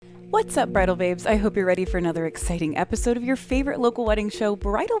What's up, Bridal Babes? I hope you're ready for another exciting episode of your favorite local wedding show,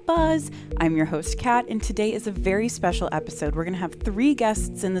 Bridal Buzz. I'm your host, Kat, and today is a very special episode. We're going to have 3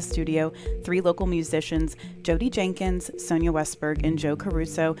 guests in the studio, 3 local musicians, Jody Jenkins, Sonia Westberg, and Joe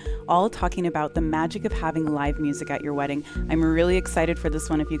Caruso, all talking about the magic of having live music at your wedding. I'm really excited for this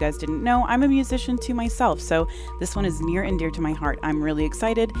one. If you guys didn't know, I'm a musician too myself, so this one is near and dear to my heart. I'm really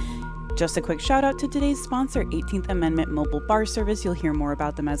excited. Just a quick shout out to today's sponsor, 18th Amendment Mobile Bar Service. You'll hear more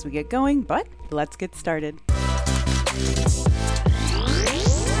about them as we get going, but let's get started.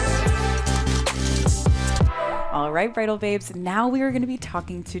 All right, Bridal Babes, now we are going to be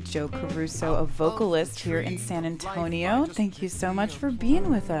talking to Joe Caruso, a vocalist here in San Antonio. Thank you so much for being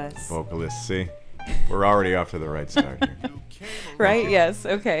with us. Vocalist, see? We're already off to the right start here. Right? Yes.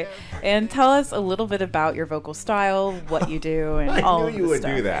 Okay. And tell us a little bit about your vocal style, what you do, and all of I knew you would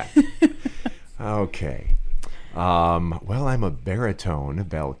do that. Okay. Well, I'm a baritone,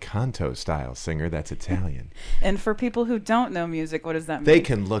 bel canto style singer. That's Italian. And for people who don't know music, what does that mean? They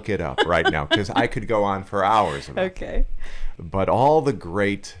can look it up right now because I could go on for hours about Okay. But all the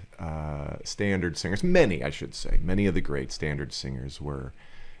great standard singers, many I should say, many of the great standard singers were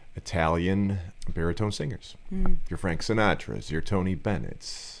Italian baritone singers. Your Frank Sinatras, your Tony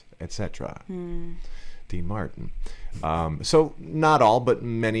Bennett's, etc. Dean Martin. So not all, but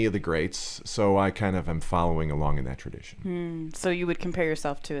many of the greats. So I kind of am following along in that tradition. So you would compare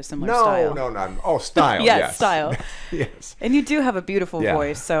yourself to a similar style? No. Oh, style. Yes, Yes, style. Yes. And you do have a beautiful Yeah.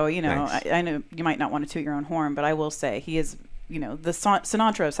 voice. So, you know, Thanks. I know you might not want to toot your own horn, but I will say he is, you know, the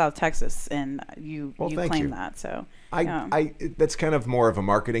Sinatra of South Texas, and you thank claim you. that. So I that's kind of more of a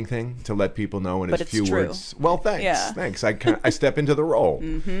marketing thing to let people know in But as it's few true. words. Well, thanks. Yeah. Thanks. I step into the role.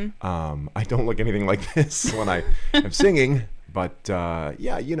 I don't look anything like this when I am singing, but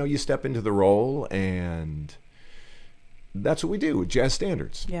yeah, you know, you step into the role, and that's what we do. Jazz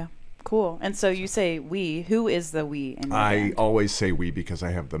standards. yeah, cool. And so you say we. Who is the we in your I band? always say we because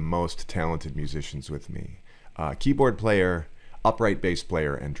I have the most talented musicians with me. Keyboard player, upright bass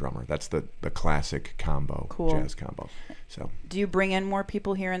player, and drummer. That's the classic combo, Cool. jazz combo. So Do you bring in more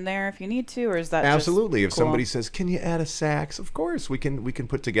people here and there if you need to, or is that absolutely, if just cool? somebody says, "Can you add a sax?" Of course, we can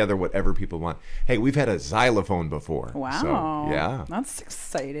put together whatever people want. Hey, we've had a xylophone before. Wow. So, yeah. That's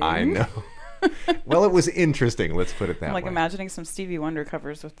exciting. I know. Well, it was interesting. Let's put it that I'm like way. imagining some Stevie Wonder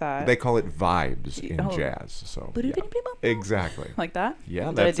covers with that. They call it vibes in Oh. jazz. So yeah. Exactly. Like that?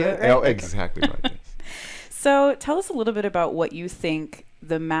 Yeah, Did I that's do it. it right? Oh, Okay. exactly right. Yes. So tell us a little bit about what you think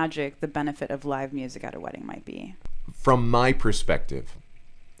the magic, the benefit of live music at a wedding might be. From my perspective,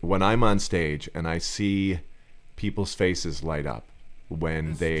 when I'm on stage and I see people's faces light up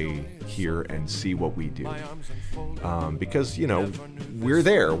when they hear and see what we do, because, you know, we're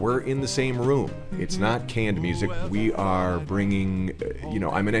there, we're in the same room. It's not canned music. We are bringing, you know,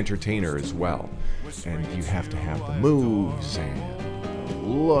 I'm an entertainer as well, and you have to have the moves and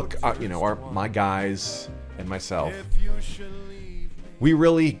look, you know, my guys and myself, we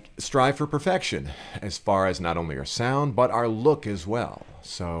really strive for perfection as far as not only our sound, but our look as well.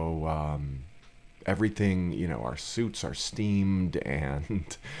 So everything, you know, our suits are steamed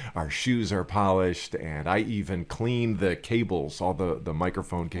and our shoes are polished, and I even clean the cables, all the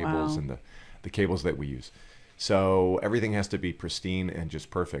microphone cables. Wow. And the cables that we use. So everything has to be pristine and just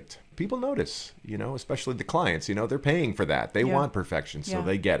perfect. People notice, you know, especially the clients, you know, they're paying for that. They Yeah. want perfection, so Yeah.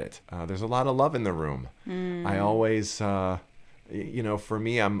 they get it. There's a lot of love in the room. I always, you know, for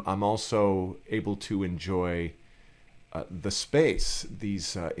me, I'm also able to enjoy the space,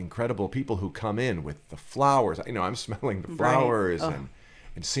 these incredible people who come in with the flowers. You know, I'm smelling the Right. flowers Ugh.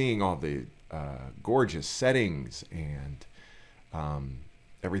 and seeing all the gorgeous settings and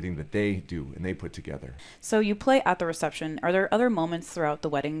everything that they do and they put together. So you play at the reception. Are there other moments throughout the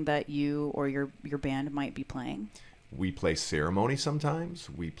wedding that you or your band might be playing? We play ceremony sometimes.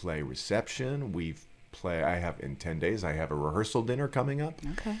 We play reception. I have in 10 days, I have a rehearsal dinner coming up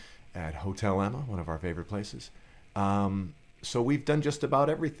Okay. at Hotel Emma, one of our favorite places. So we've done just about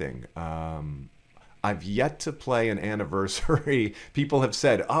everything. I've yet to play an anniversary. People have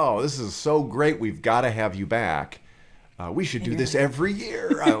said, "Oh, this is so great. We've got to have you back. We should do this every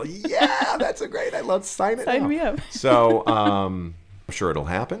year." Yeah, that's a great. I'd love to sign it. Sign now. me up. So I'm sure it'll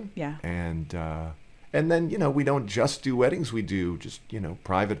happen. Yeah. And then, you know, we don't just do weddings. We do just, you know,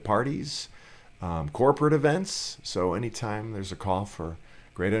 private parties, corporate events. So anytime there's a call for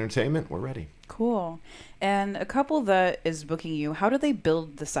great entertainment, we're ready. Cool. And a couple that is booking you, how do they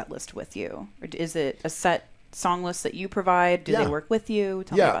build the set list with you? Or is it a set song list that you provide? Do they Yeah. work with you?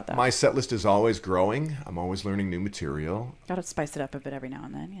 Tell me about that. My set list is always growing. I'm always learning new material. Got to spice it up a bit every now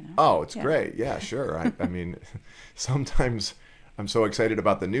and then, you know. Oh, it's Yeah. great. Yeah, sure. I mean, sometimes I'm so excited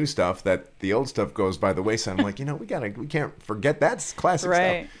about the new stuff that the old stuff goes by the wayside. I'm like, we can't forget that classic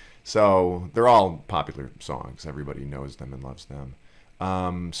Right. stuff. So they're all popular songs. Everybody knows them and loves them.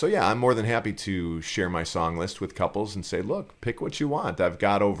 So yeah, I'm more than happy to share my song list with couples and say, look, pick what you want. I've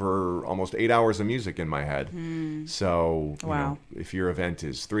got over almost 8 hours of music in my head. So Wow. if your event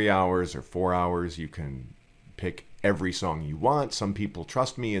is 3 hours or 4 hours, you can pick every song you want. Some people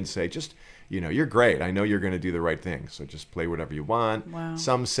trust me and say, just, you're great. I know you're going to do the right thing. So just play whatever you want. Wow.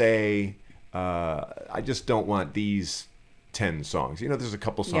 Some say, I just don't want these 10 songs. There's a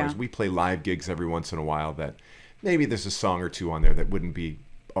couple songs. Yeah. We play live gigs every once in a while that maybe there's a song or two on there that wouldn't be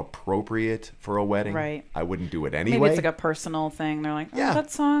appropriate for a wedding. Right. I wouldn't do it anyway. Maybe it's like a personal thing. They're like, Yeah.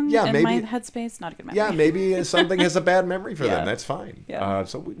 that song Yeah, in maybe- my headspace, not a good memory. Yeah, maybe something has a bad memory for Yeah. them. That's fine. Yeah.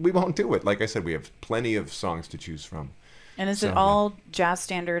 So we won't do it. Like I said, we have plenty of songs to choose from. And is So, it all jazz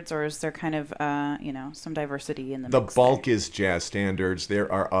standards, or is there kind of, some diversity in the The mix bulk there? is jazz standards.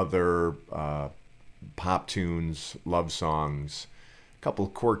 There are other pop tunes, love songs, a couple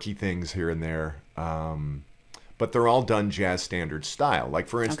quirky things here and there. But they're all done jazz standard style. Like,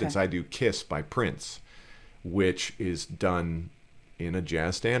 for instance, Okay. I do Kiss by Prince, which is done in a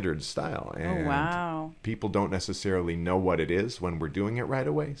jazz standard style. And wow. people don't necessarily know what it is when we're doing it right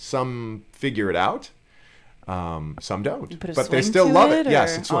away. Some figure it out. Some don't. You put a But they swing still to love it, it.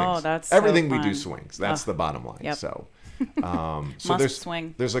 Yes, or- it swings. Oh, that's so Everything we do fun. swings. That's Ugh. the bottom line. Yep. So Must there's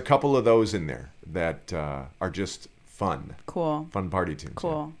swing. there's a couple of those in there that are just fun Cool. party tunes.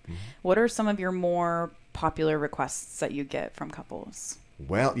 Cool. Yeah. What are some of your more popular requests that you get from couples?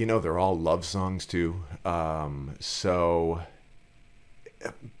 Well, they're all love songs too. So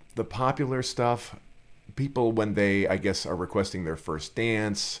the popular stuff, people, when they, I guess, are requesting their first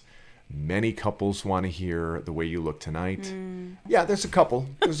dance, many couples want to hear The Way You Look Tonight. Yeah, there's a couple.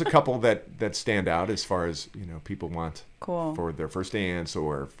 There's a couple that stand out as far as, people want Cool. for their first dance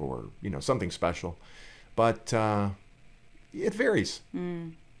or for, something special. But it varies.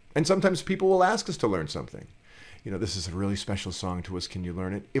 And sometimes people will ask us to learn something. This is a really special song to us. Can you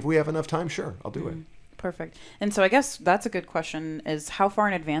learn it? If we have enough time, sure, I'll do it. Perfect. And so I guess that's a good question, is how far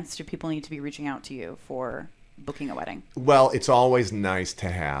in advance do people need to be reaching out to you for booking a wedding? Well, it's always nice to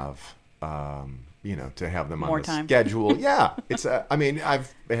have, to have them More on the time. schedule. Yeah, it's.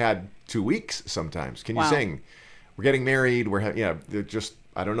 I've had 2 weeks sometimes. Can you Wow. sing? We're getting married. They're just.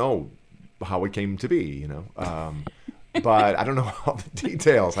 I don't know how it came to be. But I don't know all the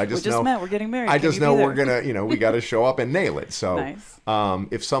details. I just We just know. met. We're getting married. I Can just you be know there? we're gonna. We got to show up and nail it. So, Nice.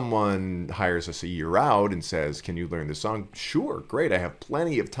 if someone hires us a year out and says, "Can you learn this song?" Sure, great. I have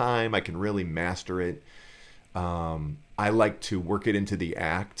plenty of time. I can really master it. I like to work it into the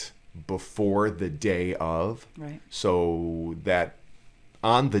act before the day of, Right. so that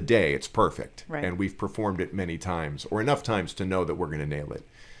on the day it's perfect, Right. and we've performed it many times or enough times to know that we're going to nail it.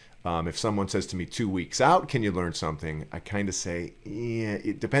 If someone says to me 2 weeks out, can you learn something? I kind of say, yeah,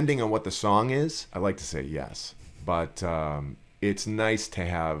 depending on what the song is, I like to say yes. But it's nice to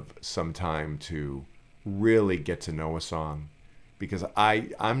have some time to really get to know a song, because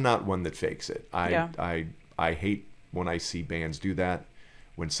I'm not one that fakes it. I hate when I see bands do that.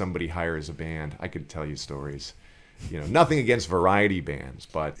 When somebody hires a band, I could tell you stories. Nothing against variety bands,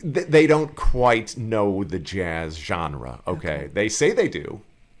 but they don't quite know the jazz genre. Okay. They say they do,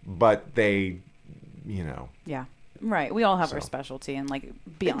 but they, Yeah. Right. We all have our So. specialty, and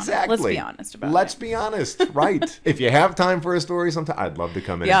be honest. Exactly. Let's be honest about Let's it. be honest, right? If you have time for a story sometime, I'd love to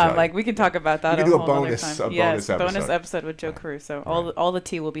come in. Yeah, and tell you. we can talk about that. We can do a whole other bonus- time. a yes, bonus bonus episode. episode with Joe Caruso. All the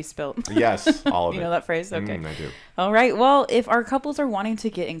tea will be spilled. Yes, all of it. You know that phrase? Okay. I do. All right. Well, if our couples are wanting to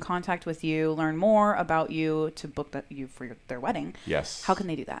get in contact with you, learn more about you, to book you for their wedding, Yes. how can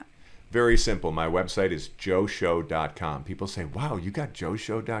they do that? Very simple. My website is joeshow.com. People say, wow, you got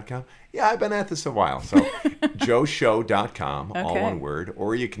joeshow.com? Yeah, I've been at this a while. So joeshow.com, all Okay. one word.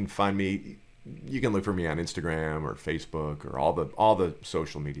 Or you can find me, you can look for me on Instagram or Facebook or all the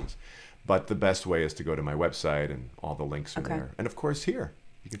social medias. But the best way is to go to my website, and all the links are Okay. there. And of course here.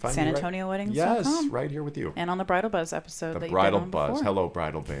 You can find San me Antonio Weddings.com. Yes, right here with you. And on the Bridal Buzz episode The that Bridal you've been Buzz. on before. Hello,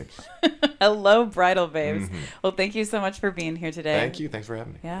 Bridal Babes. Hello, Bridal Babes. Well, thank you so much for being here today. Thank you. Thanks for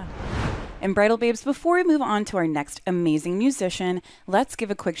having me. Yeah. And Bridal Babes, before we move on to our next amazing musician, let's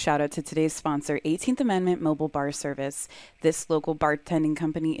give a quick shout out to today's sponsor, 18th Amendment Mobile Bar Service. This local bartending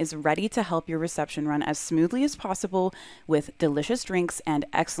company is ready to help your reception run as smoothly as possible with delicious drinks and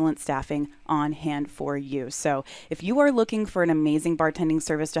excellent staffing on hand for you. So if you are looking for an amazing bartending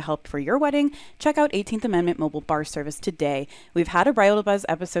service to help for your wedding, check out 18th Amendment Mobile Bar Service today. We've had a Bridal Buzz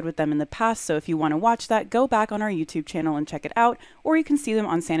episode with them in the past, so if you want to watch that, go back on our YouTube channel and check it out, or you can see them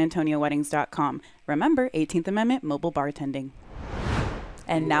on SanAntonioWeddings.com. Remember, 18th Amendment Mobile Bartending.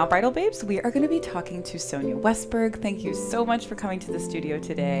 And now, Bridal Babes, we are going to be talking to Sonia Westberg. Thank you so much for coming to the studio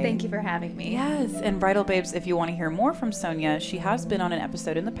today. Thank you for having me. Yes, and Bridal Babes, if you want to hear more from Sonia, she has been on an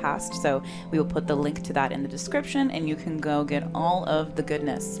episode in the past, so we will put the link to that in the description, and you can go get all of the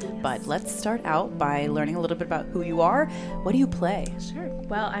goodness. Yes. But let's start out by learning a little bit about who you are. What do you play? Sure.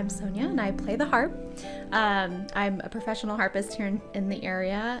 Well, I'm Sonia, and I play the harp. I'm a professional harpist here in the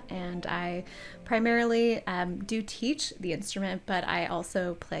area, and I primarily do teach the instrument, but I also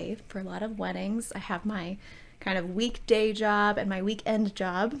play for a lot of weddings. I have my kind of weekday job and my weekend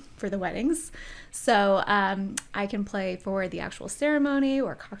job for the weddings. So I can play for the actual ceremony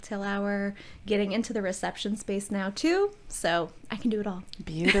or cocktail hour, getting into the reception space now too. So I can do it all.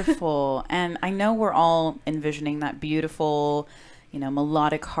 Beautiful. And I know we're all envisioning that beautiful,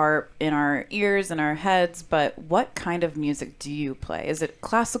 melodic harp in our ears and our heads, but what kind of music do you play? Is it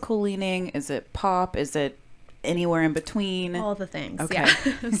classical leaning? Is it pop? Is it anywhere in between? All the things. Okay.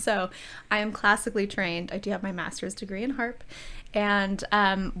 Yeah. So I am classically trained. I do have my master's degree in harp. And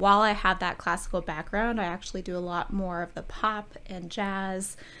while I have that classical background, I actually do a lot more of the pop and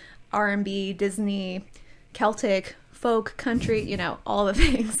jazz, R&B, Disney, Celtic, folk, country, all the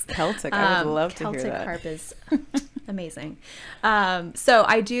things. Celtic. I would love to hear that. Celtic harp is amazing. So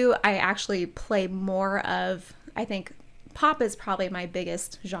I actually play more of, I think pop is probably my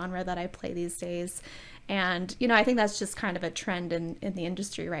biggest genre that I play these days. And, I think that's just kind of a trend in the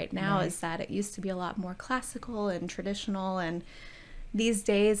industry right now, right. Is that it used to be a lot more classical and traditional. And these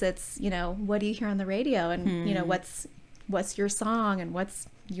days it's, what do you hear on the radio? And, what's your song and what's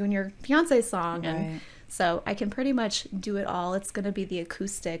you and your fiance's song? Right. And so I can pretty much do it all. It's going to be the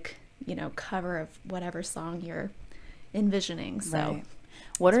acoustic, cover of whatever song you're envisioning. So right.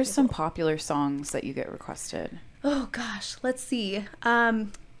 What are some popular songs that you get requested? Oh gosh, let's see.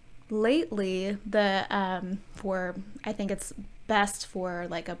 Lately, I think it's best for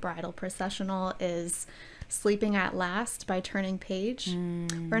like a bridal processional is Sleeping at Last by Turning Page.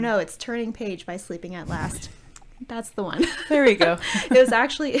 Or no, it's Turning Page by Sleeping at Last. That's the one. There we go.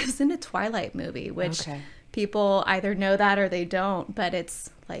 It was in a Twilight movie, which people either know that or they don't, but it's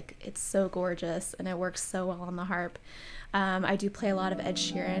so gorgeous and it works so well on the harp. I do play a lot of Ed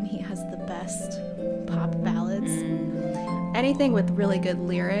Sheeran. He has the best pop ballads. Anything with really good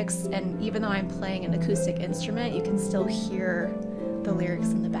lyrics, and even though I'm playing an acoustic instrument, you can still hear the lyrics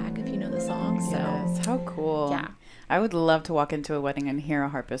in the back if you know the song. So yes, how cool. Yeah. I would love to walk into a wedding and hear a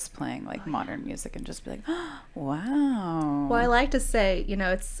harpist playing modern music and just be like, oh, wow. Well, I like to say,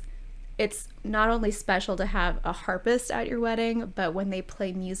 it's not only special to have a harpist at your wedding, but when they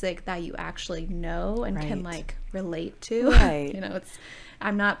play music that you actually know and can relate to. Right.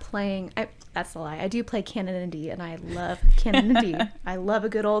 I'm not playing, that's a lie. I do play Canon and D, and I love Canon and D. I love a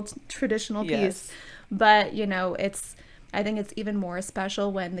good old traditional piece. But, I think it's even more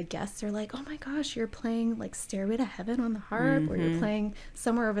special when the guests are like, oh my gosh, you're playing Stairway to Heaven on the harp, or you're playing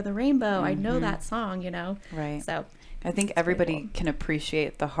Somewhere Over the Rainbow. I know that song, Right. So I think everybody can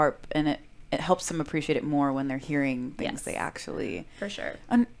appreciate the harp, and it helps them appreciate it more when they're hearing things they actually... For sure.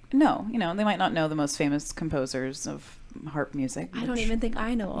 No, they might not know the most famous composers of harp music. I don't even think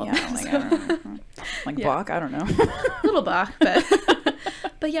I know all them. I don't know. Bach, I don't know. Little Bach, but...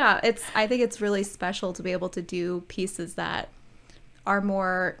 But yeah, I think it's really special to be able to do pieces that are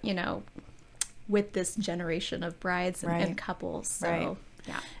more, with this generation of brides and couples. So,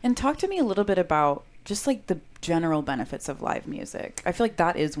 yeah. And talk to me a little bit about just the general benefits of live music. I feel like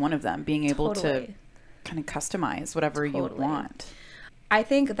that is one of them, being able to kind of customize whatever you want. I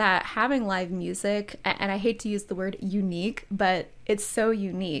think that having live music, and I hate to use the word unique, but it's so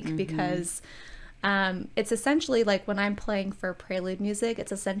unique because... it's essentially when I'm playing for prelude music,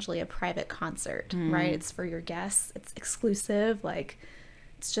 it's essentially a private concert, right? It's for your guests. It's exclusive.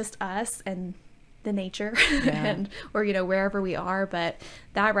 It's just us and the nature or wherever we are. But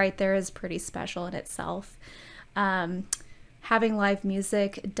that right there is pretty special in itself. Having live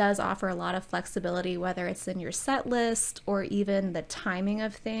music does offer a lot of flexibility, whether it's in your set list or even the timing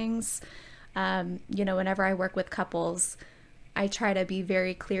of things. Whenever I work with couples, I try to be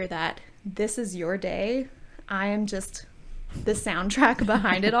very clear that this is your day. I am just the soundtrack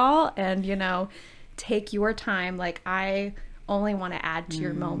behind it all. And, take your time. I only want to add to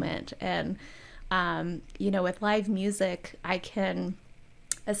your moment. And, with live music, I can,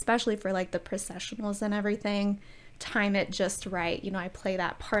 especially for the processionals and everything, time it just right. I play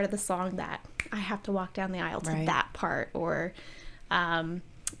that part of the song that I have to walk down the aisle to that part, or,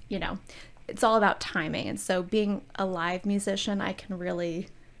 it's all about timing. And so being a live musician, I can really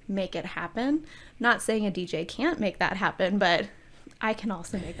make it happen. Not saying a DJ can't make that happen, but I can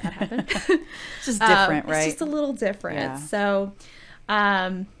also make that happen. It's just different, right? It's just a little different. Yeah. So,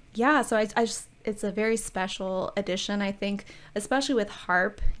 so I just, it's a very special addition, I think, especially with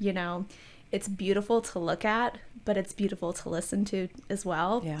harp, you know, it's beautiful to look at, but it's beautiful to listen to as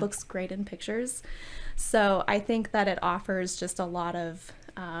well. Yeah. Looks great in pictures. So I think that it offers just a lot of,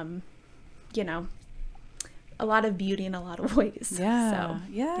 you know, a lot of beauty in a lot of ways. Yeah. So,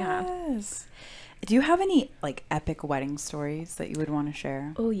 yeah. Yes. Do you have any like epic wedding stories that you would want to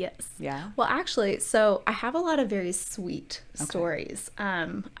share? Oh, yes. Yeah. Well, actually, so I have a lot of very sweet stories.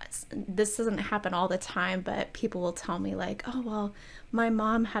 This doesn't happen all the time, but people will tell me like, oh, well, my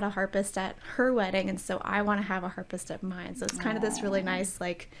mom had a harpist at her wedding, and so I want to have a harpist at mine. So it's kind of this really nice,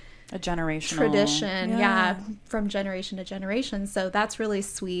 like, A generational tradition. Yeah. From generation to generation. So that's really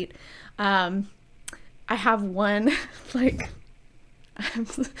sweet. I have one, like,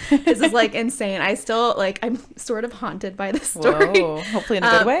 this is like insane. I still like, I'm sort of haunted by this story. Whoa. Hopefully in a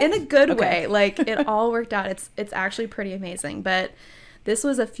good way. In a good way. Like, it all worked out. It's actually pretty amazing. But this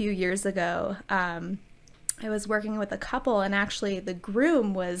was a few years ago. I was working with a couple, and actually the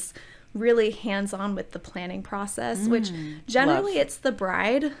groom was really hands-on with the planning process, which generally it's the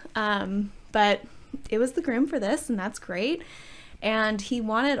bride, but it was the groom for this, and that's great. And he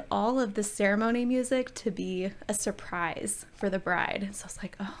wanted all of the ceremony music to be a surprise for the bride. So I was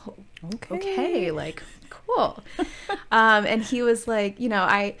like, oh, okay, like, cool. And he was like, you know,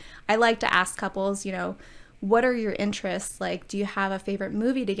 I like to ask couples, you know, what are your interests? Like, do you have a favorite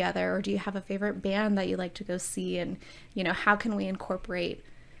movie together, or do you have a favorite band that you like to go see? And, you know, how can we incorporate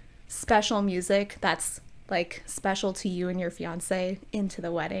special music that's like special to you and your fiance into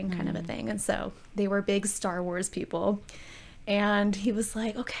the wedding, kind of a thing. And so they were big Star Wars people. And he was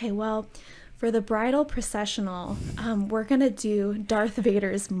like, okay, well, for the bridal processional, we're going to do Darth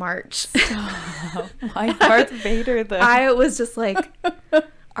Vader's march. Why Darth Vader, though? I was just like,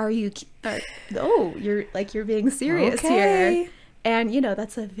 you're being serious here. And, you know,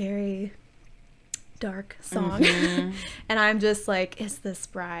 that's a very dark song. And I'm just like, is this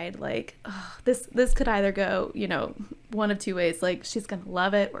bride, like, oh, this could either go, you know, one of two ways. Like, she's going to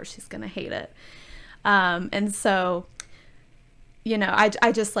love it or she's going to hate it. And so, you know,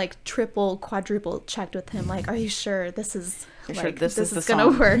 I just like triple, quadruple checked with him. Like, are you sure this is like, this is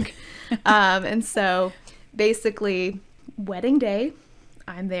going to work? And so basically wedding day,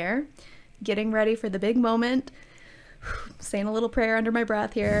 I'm there getting ready for the big moment, saying a little prayer under my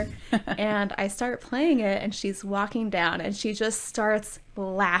breath here. And I start playing it, and she's walking down, and she just starts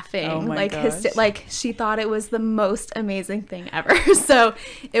laughing. Oh my like gosh. like she thought it was the most amazing thing ever. So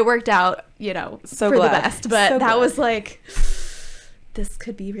it worked out, you know, So for glad. the best. But So that glad. was like, this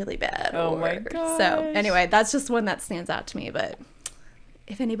could be really bad. Oh my gosh. So anyway, that's just one that stands out to me. But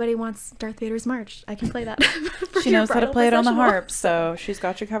if anybody wants Darth Vader's March, I can play that. She knows how to play it on the harp, so she's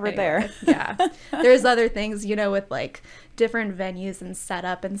got you covered there. Yeah. There's other things, you know, with like different venues and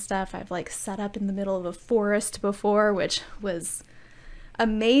setup and stuff. I've like set up in the middle of a forest before, which was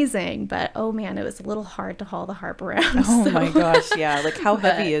amazing, but oh man, it was a little hard to haul the harp around. Oh so. my gosh, yeah. Like, how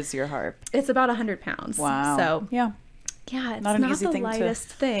heavy is your harp? It's about 100 pounds. Wow. So yeah. yeah, it's Not not, an easy the thing to- lightest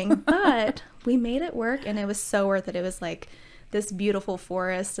thing, but we made it work, and it was so worth it. It was like this beautiful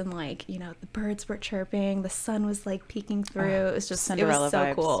forest, and like, you know, the birds were chirping, the sun was like peeking through. It was just, Cinderella it was so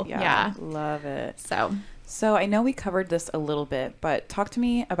vibes. cool. Yeah. Love it. So I know we covered this a little bit, but talk to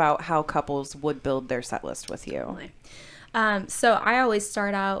me about how couples would build their set list with you. So I always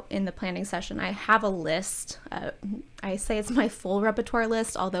start out in the planning session. I have a list. I say it's my full repertoire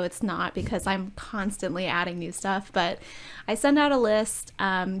list, although it's not, because I'm constantly adding new stuff. But I send out a list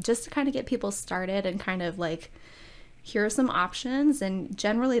just to kind of get people started and kind of like, here are some options. And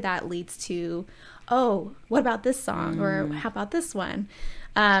generally that leads to, oh, what about this song? Or how about this one?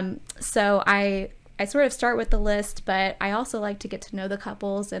 So I sort of start with the list, but I also like to get to know the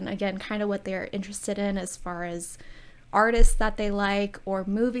couples, and again, kind of what they're interested in as far as artists that they like or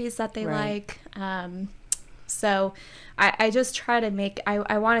movies that they Right. like. So I just try to make,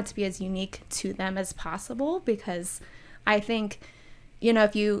 I want it to be as unique to them as possible, because I think, you know,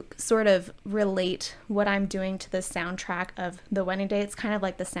 if you sort of relate what I'm doing to the soundtrack of the wedding day, it's kind of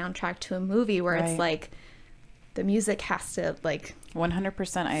like the soundtrack to a movie where Right. it's like the music has to like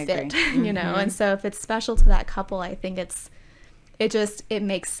 100%, I fit, agree. you know. And so if it's special to that couple, I think it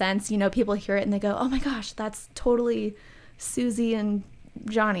makes sense. You know, people hear it and they go, oh my gosh, that's totally Susie and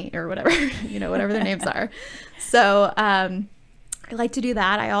Johnny or whatever, you know, whatever their names are. So I like to do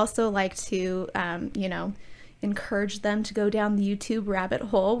that. I also like to, you know, encourage them to go down the YouTube rabbit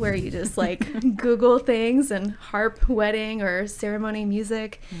hole where you just like Google things and harp wedding or ceremony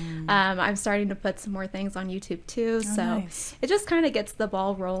music. I'm starting to put some more things on YouTube too. So nice. It just kind of gets the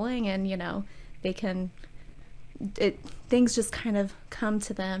ball rolling, and they can, things just kind of come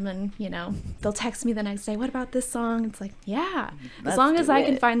to them, and they'll text me the next day, what about this song? It's like, yeah, as long as I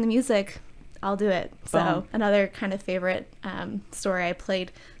can find the music, I'll do it. So another kind of favorite story, I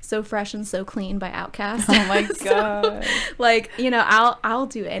played So Fresh and So Clean by Outkast. Oh my God. I'll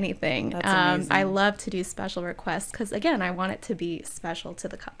do anything. That's amazing. I love to do special requests because, again, I want it to be special to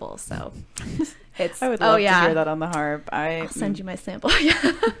the couple. So it's, I would love to hear that on the harp. I'll send you my sample.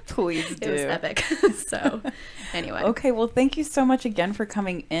 Yeah. Please do. It was epic. So anyway. Okay, well, thank you so much again for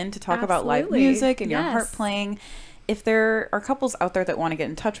coming in to talk about live music and your harp playing. If there are couples out there that want to get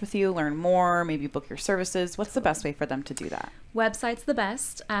in touch with you, learn more, maybe book your services, what's the best way for them to do that? Website's the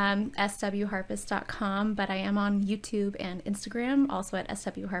best, swharpist.com, but I am on YouTube and Instagram, also at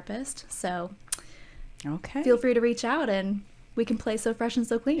swharpist. So feel free to reach out and we can play So Fresh and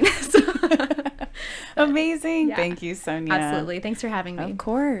So Clean. Amazing. Yeah. Thank you, Sonia. Absolutely. Thanks for having me. Of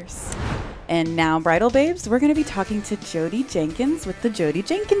course. And now, Bridal Babes, we're going to be talking to Jody Jenkins with the Jody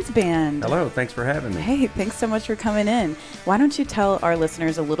Jenkins Band. Hello, thanks for having me. Hey, thanks so much for coming in. Why don't you tell our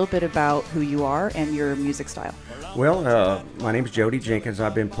listeners a little bit about who you are and your music style? Well, my name is Jody Jenkins.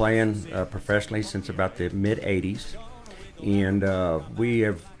 I've been playing professionally since about the mid-'80s. And we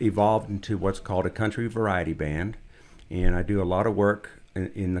have evolved into what's called a country variety band. And I do a lot of work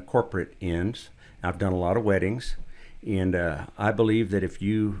in the corporate ends. I've done a lot of weddings. And I believe that if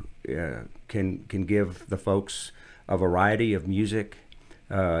you can give the folks a variety of music,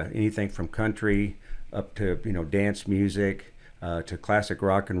 anything from country up to dance music to classic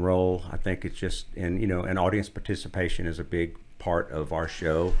rock and roll, I think it's just and audience participation is a big part of our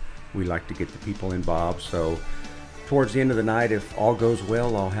show. We like to get the people involved. So towards the end of the night, if all goes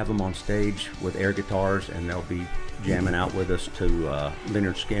well, I'll have them on stage with air guitars, and they'll be jamming out with us to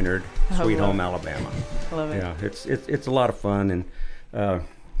Lynyrd Skynyrd, Sweet Home Alabama. Love it. Yeah, it's a lot of fun, and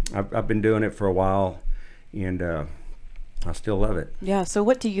I've been doing it for a while, and I still love it. Yeah, so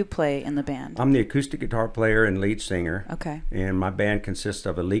what do you play in the band? I'm the acoustic guitar player and lead singer. Okay. And my band consists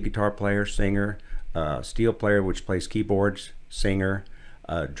of a lead guitar player, singer, steel player, which plays keyboards, singer,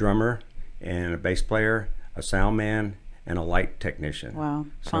 drummer, and a bass player, a sound man, and a light technician. Wow,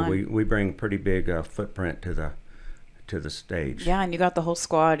 so fun. we bring a pretty big footprint to the stage. Yeah, and you got the whole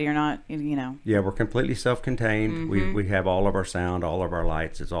squad. You're not, Yeah, we're completely self-contained. We have all of our sound, all of our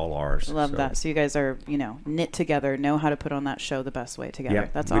lights. It's all ours. Love that. So you guys are, knit together, know how to put on that show the best way together. Yeah,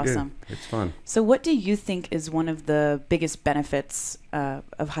 that's we awesome. do. It's fun. So what do you think is one of the biggest benefits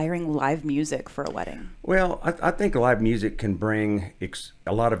of hiring live music for a wedding? Well, I think live music can bring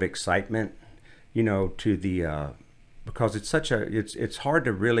a lot of excitement, to the because it's hard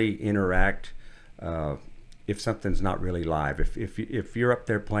to really interact if something's not really live. If you're up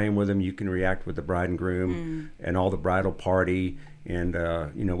there playing with them, you can react with the bride and groom and all the bridal party. And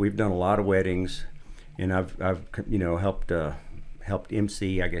we've done a lot of weddings, and I've helped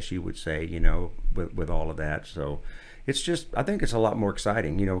MC, I guess you would say, with all of that. So it's just, I think it's a lot more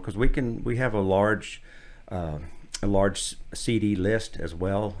exciting, because we have a large CD list as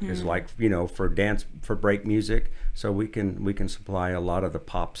well as for break music. So we can supply a lot of the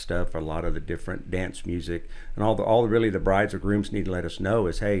pop stuff, a lot of the different dance music, and all really the brides or grooms need to let us know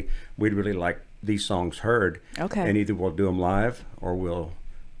is, hey, we'd really like these songs heard. Okay. And either we'll do them live or we'll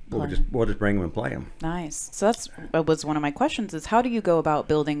just bring them and play them. Nice. So that was one of my questions: is how do you go about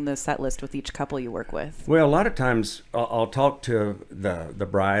building the set list with each couple you work with? Well, a lot of times I'll talk to the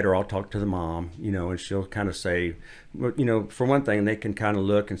bride, or I'll talk to the mom, and she'll kind of say, for one thing, they can kind of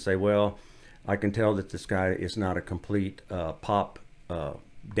look and say, well, I can tell that this guy is not a complete pop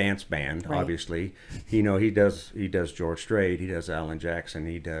dance band. Right. Obviously, he does George Strait, he does Alan Jackson,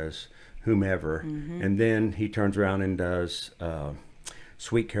 he does whomever, and then he turns around and does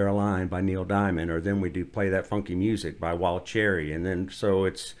Sweet Caroline by Neil Diamond, or then we do Play That Funky Music by Wild Cherry, and then so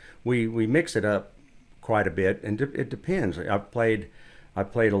we mix it up quite a bit, and it depends. I've played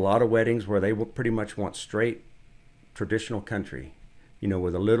a lot of weddings where they pretty much want straight traditional country,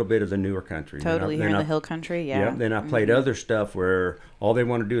 with a little bit of the newer country. Totally, here in the hill country, yeah. Yeah. Then I played other stuff where all they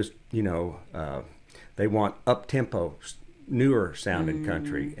want to do is, they want up-tempo, newer sounding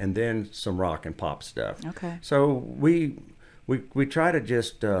country, and then some rock and pop stuff. Okay. So we try to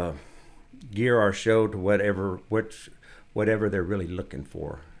just gear our show to whatever they're really looking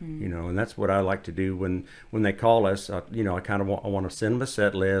for, and that's what I like to do when they call us. I want to send them a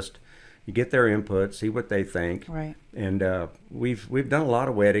set list. you get their input, see what they think. Right. And we've done a lot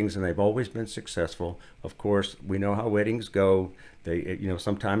of weddings, and they've always been successful. Of course, we know how weddings go. They,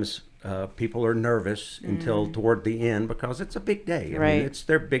 sometimes people are nervous until toward the end because it's a big day. I mean, it's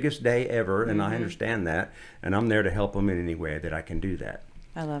their biggest day ever, and I understand that. And I'm there to help them in any way that I can do that.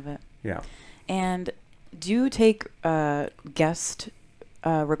 I love it. Yeah. And do you take guest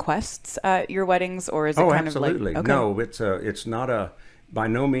requests at your weddings, or is it kind absolutely. of like... No, it's not a... By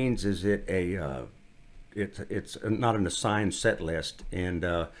no means is it a... It's not an assigned set list. And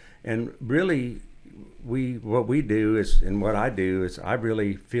really... what we do is, and what I do is, I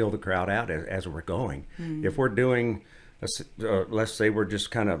really feel the crowd out as we're going. If we're doing, let's say we're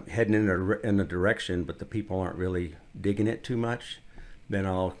just kind of heading in a direction, but the people aren't really digging it too much, then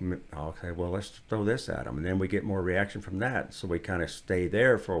I'll say, well, let's throw this at them, and then we get more reaction from that. So we kind of stay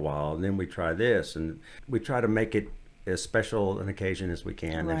there for a while, and then we try this, and we try to make it as special an occasion as we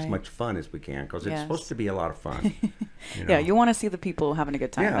can, and as much fun as we can, because it's supposed to be a lot of fun. Yeah, you want to see the people having a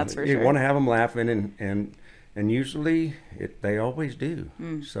good time. That's for sure. You want to have them laughing, and usually they always do.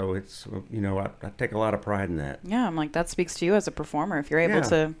 So it's I take a lot of pride in that. Yeah, I'm like, that speaks to you as a performer. If you're able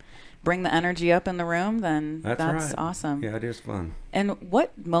to bring the energy up in the room, then that's right. Awesome. Yeah, it is fun. And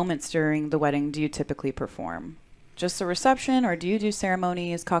what moments during the wedding do you typically perform? Just a reception, or do you do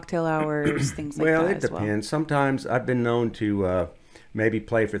ceremonies, cocktail hours, things like that? Well, it depends. Sometimes I've been known to maybe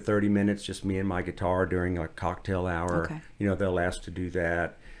play for 30 minutes, just me and my guitar during a cocktail hour. Okay. They'll ask to do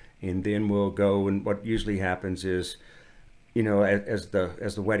that, and then we'll go. And what usually happens is, as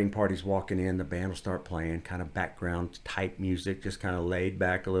the wedding party's walking in, the band will start playing kind of background type music, just kind of laid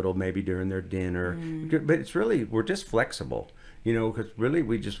back a little, maybe during their dinner. But it's really, we're just flexible, because really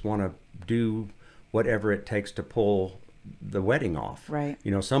we just want to do whatever it takes to pull the wedding off. Right.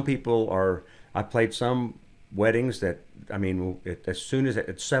 Some people are, I played some weddings that, as soon as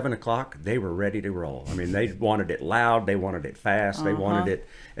at 7 o'clock, they were ready to roll. They wanted it loud, they wanted it fast, they wanted it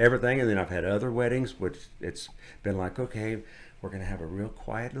everything. And then I've had other weddings which it's been like, okay, we're going to have a real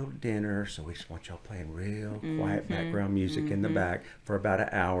quiet little dinner, so we just want y'all playing real quiet background music in the back for about an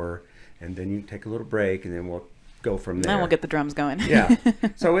hour, and then you can take a little break, and then we'll go from there. And we'll get the drums going. Yeah.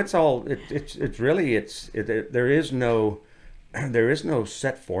 So it's all, it's really, there is no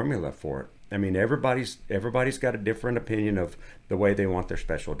set formula for it. Everybody's got a different opinion of the way they want their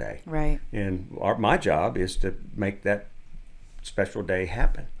special day. Right. And my job is to make that special day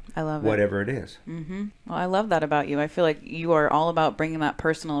happen. I love it. Whatever it is. Well, I love that about you. I feel like you are all about bringing that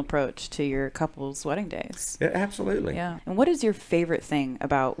personal approach to your couple's wedding days. Yeah, absolutely. Yeah. And what is your favorite thing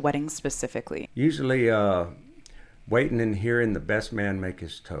about weddings specifically? Usually, waiting and hearing the best man make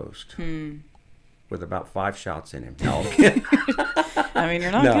his toast with about 5 shots in him. No,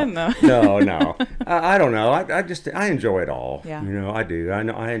 you're not kidding though. No. I don't know. I enjoy it all. Yeah. I do.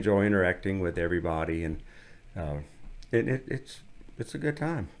 I enjoy interacting with everybody, and it's a good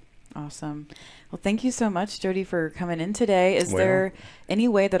time. Awesome. Well, thank you so much, Jody, for coming in today. Is there any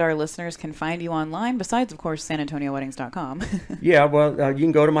way that our listeners can find you online besides, of course, SanAntonioWeddings.com? Yeah, well, you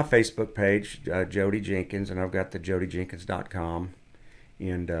can go to my Facebook page, Jody Jenkins, and I've got the JodyJenkins.com.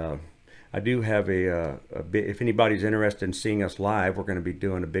 And I do have a bit, if anybody's interested in seeing us live, we're going to be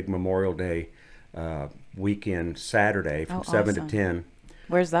doing a big Memorial Day weekend Saturday from 7 to 10.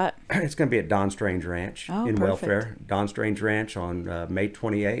 Where's that? It's going to be at Don Strange Ranch in Welfare. Don Strange Ranch on May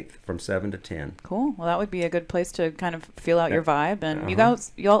 28th from 7 to 10. Cool. Well, that would be a good place to kind of feel out your vibe. And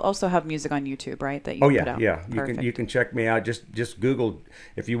you'll also have music on YouTube, right? That you put out. Yeah. You can check me out. Just Google.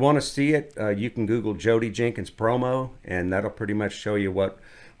 If you want to see it, you can Google Jody Jenkins promo, and that'll pretty much show you what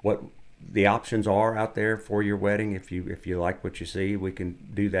the options are out there for your wedding. If you like what you see, we can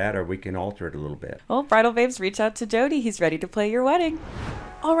do that, or we can alter it a little bit. Well, Bridal Babes, reach out to Jody. He's ready to play your wedding.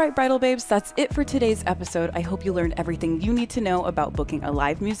 All right, Bridal Babes, that's it for today's episode. I hope you learned everything you need to know about booking a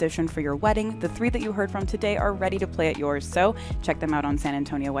live musician for your wedding. The 3 that you heard from today are ready to play at yours, so check them out on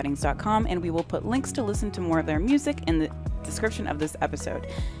SanAntonioWeddings.com, and we will put links to listen to more of their music in the description of this episode.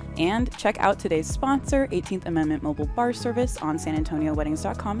 And check out today's sponsor, 18th Amendment Mobile Bar Service, on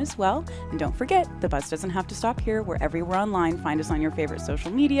SanAntonioWeddings.com as well. And don't forget, the buzz doesn't have to stop here. We're everywhere online. Find us on your favorite social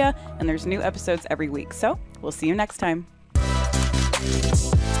media, and there's new episodes every week. So we'll see you next time.